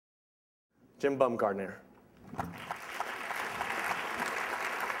Jim Bumgardner.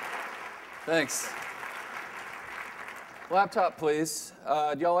 Thanks. Laptop, please.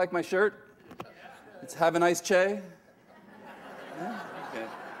 Do y'all like my shirt? It's Have a Nice Che? Yeah? Okay.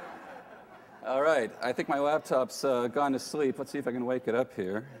 All right. I think my laptop's gone to sleep. Let's see if I can wake it up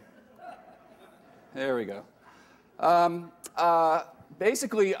here. There we go.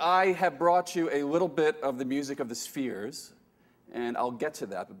 Basically, I have brought you a little bit of the music of the spheres, and I'll get to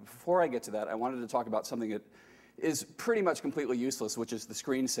that. But before I get to that, I wanted to talk about something that is pretty much completely useless, which is the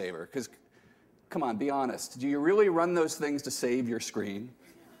screensaver. Because, come on, be honest. Do you really run those things to save your screen?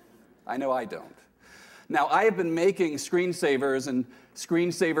 I know I don't. Now, I have been making screensavers and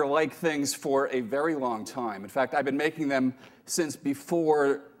screensaver-like things for a very long time. In fact, I've been making them since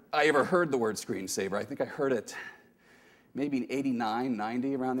before I ever heard the word screensaver. I think I heard it maybe in 89,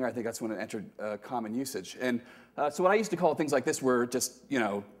 90, around there. I think that's when it entered common usage. And so what I used to call things like this were just,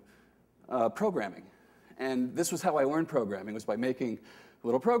 programming. And this was how I learned programming, was by making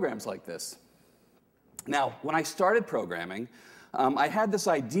little programs like this. Now, when I started programming, I had this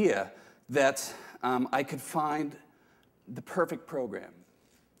idea that I could find the perfect program.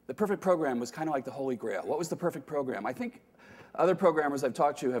 The perfect program was kind of like the Holy Grail. What was the perfect program? I think other programmers I've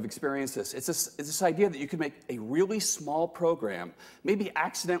talked to have experienced this. It's this idea that you could make a really small program, maybe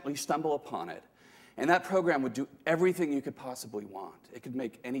accidentally stumble upon it, and that program would do everything you could possibly want. It could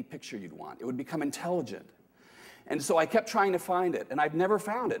make any picture you'd want. It would become intelligent. And so I kept trying to find it, and I've never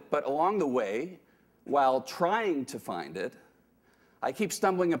found it. But along the way, while trying to find it, I keep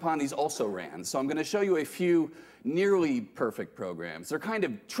stumbling upon these also-rans. So I'm going to show you a few nearly perfect programs. They're kind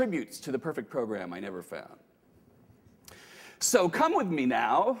of tributes to the perfect program I never found. So come with me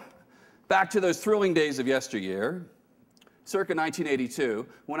now, back to those thrilling days of yesteryear, circa 1982,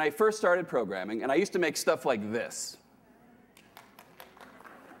 when I first started programming, and I used to make stuff like this.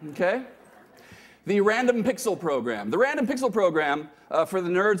 Okay? The random pixel program. The random pixel program, for the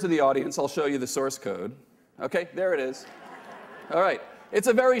nerds in the audience, I'll show you the source code. Okay, there it is. All right. It's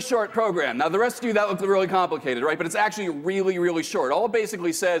a very short program. Now, the rest of you, that looks really complicated, right? But it's actually really, really short. All it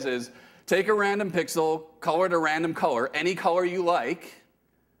basically says is, take a random pixel, color it a random color, any color you like,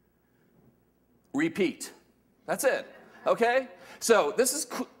 repeat. That's it, okay? So this is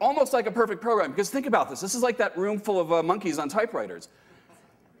almost like a perfect program, because think about this. This is like that room full of monkeys on typewriters.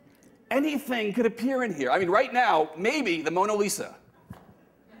 Anything could appear in here. I mean, right now, maybe the Mona Lisa.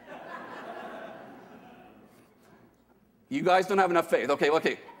 You guys don't have enough faith.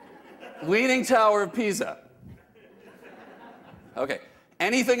 Okay. Leaning Tower of Pisa. Okay.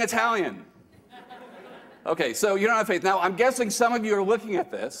 Anything Italian. Okay, so you don't have faith. Now, I'm guessing some of you are looking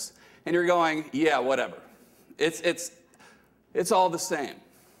at this, and you're going, yeah, whatever. It's all the same.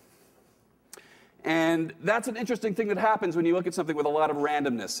 And that's an interesting thing that happens when you look at something with a lot of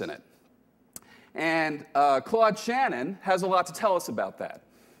randomness in it. And Claude Shannon has a lot to tell us about that.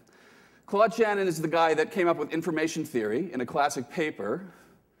 Claude Shannon is the guy that came up with information theory in a classic paper,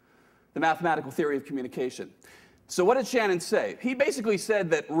 The Mathematical Theory of Communication. So what did Shannon say? He basically said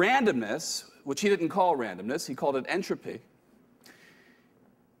that randomness, which he didn't call randomness, he called it entropy.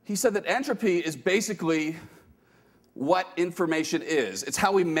 He said that entropy is basically what information is. It's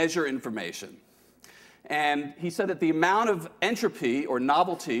how we measure information. And he said that the amount of entropy or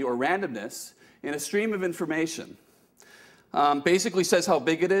novelty or randomness in a stream of information basically says how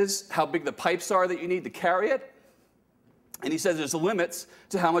big it is, how big the pipes are that you need to carry it. And he says there's limits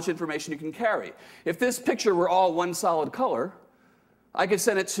to how much information you can carry. If this picture were all one solid color, I could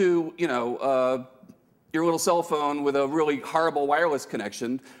send it to, your little cell phone with a really horrible wireless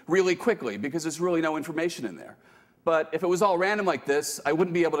connection really quickly, because there's really no information in there. But if it was all random like this, I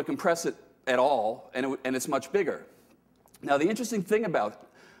wouldn't be able to compress it at all, and it's much bigger. Now, the interesting thing about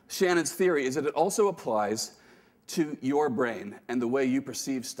Shannon's theory is that it also applies to your brain and the way you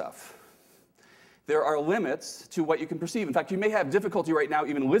perceive stuff. There are limits to what you can perceive. In fact, you may have difficulty right now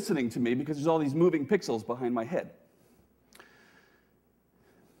even listening to me because there's all these moving pixels behind my head.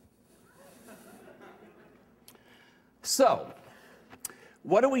 So,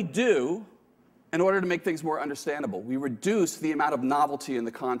 what do we do in order to make things more understandable? We reduce the amount of novelty in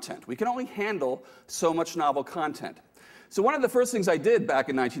the content. We can only handle so much novel content. So one of the first things I did back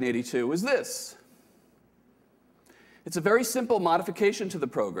in 1982 was this. It's a very simple modification to the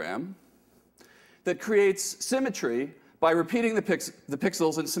program that creates symmetry by repeating the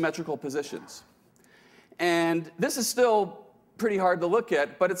pixels in symmetrical positions. And this is still pretty hard to look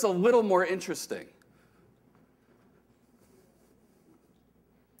at, but it's a little more interesting.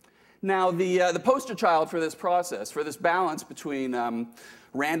 Now, the poster child for this process, for this balance between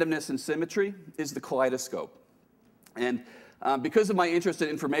randomness and symmetry, is the kaleidoscope. And Because of my interest in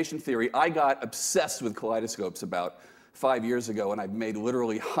information theory, I got obsessed with kaleidoscopes about 5 years ago, and I've made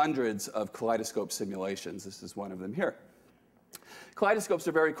literally hundreds of kaleidoscope simulations. This is one of them here. Kaleidoscopes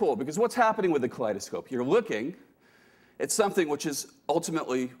are very cool because what's happening with the kaleidoscope? You're looking at something which is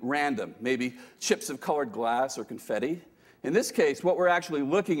ultimately random, maybe chips of colored glass or confetti. In this case, what we're actually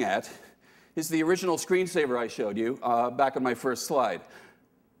looking at is the original screensaver I showed you back on my first slide.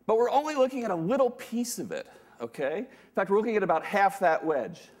 But we're only looking at a little piece of it. Okay? In fact, we're looking at about half that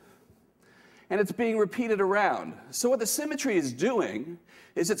wedge. And it's being repeated around. So what the symmetry is doing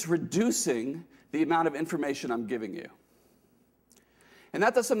is it's reducing the amount of information I'm giving you. And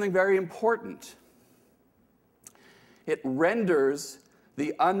that does something very important. It renders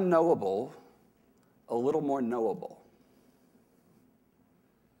the unknowable a little more knowable.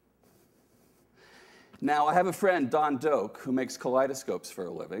 Now, I have a friend, Don Doak, who makes kaleidoscopes for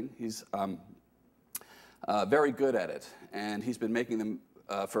a living. He's very good at it, and he's been making them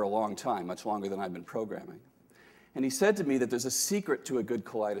for a long time, much longer than I've been programming. And he said to me that there's a secret to a good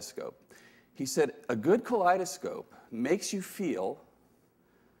kaleidoscope. He said, a good kaleidoscope makes you feel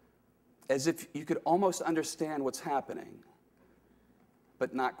as if you could almost understand what's happening,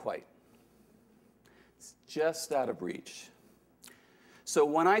 but not quite. It's just out of reach. So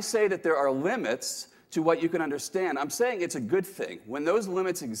when I say that there are limits to what you can understand, I'm saying it's a good thing. When those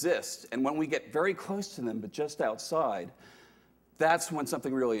limits exist, and when we get very close to them, but just outside, that's when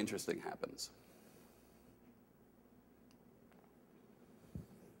something really interesting happens.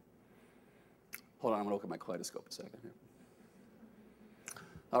 Hold on, I'm going to look at my kaleidoscope a second here.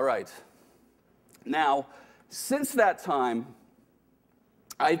 All right. Now, since that time,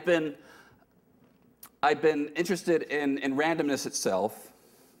 I've been interested in randomness itself.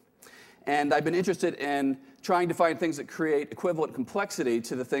 And I've been interested in trying to find things that create equivalent complexity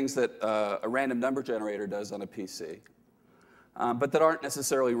to the things that a random number generator does on a PC, but that aren't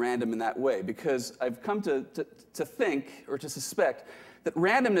necessarily random in that way, because I've come to think, or to suspect, that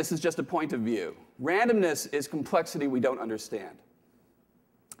randomness is just a point of view. Randomness is complexity we don't understand.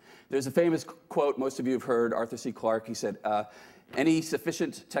 There's a famous quote most of you have heard, Arthur C. Clarke. He said, any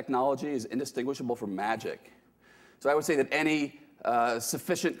sufficient technology is indistinguishable from magic. So I would say that any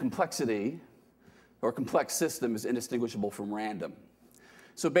sufficient complexity or complex system is indistinguishable from random.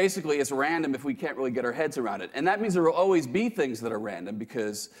 So basically, it's random if we can't really get our heads around it. And that means there will always be things that are random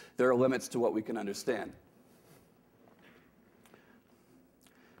because there are limits to what we can understand.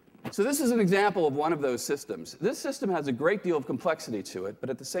 So this is an example of one of those systems. This system has a great deal of complexity to it, but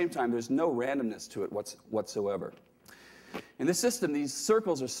at the same time, there's no randomness to it whatsoever. In this system, these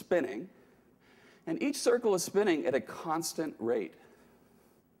circles are spinning. And each circle is spinning at a constant rate.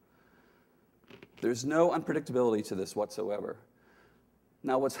 There's no unpredictability to this whatsoever.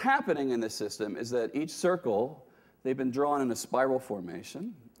 Now, what's happening in this system is that each circle, they've been drawn in a spiral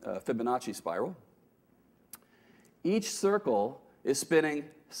formation, a Fibonacci spiral. Each circle is spinning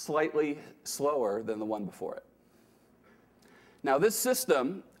slightly slower than the one before it. Now, this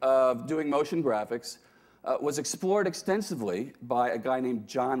system of doing motion graphics was explored extensively by a guy named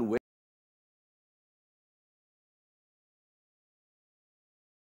John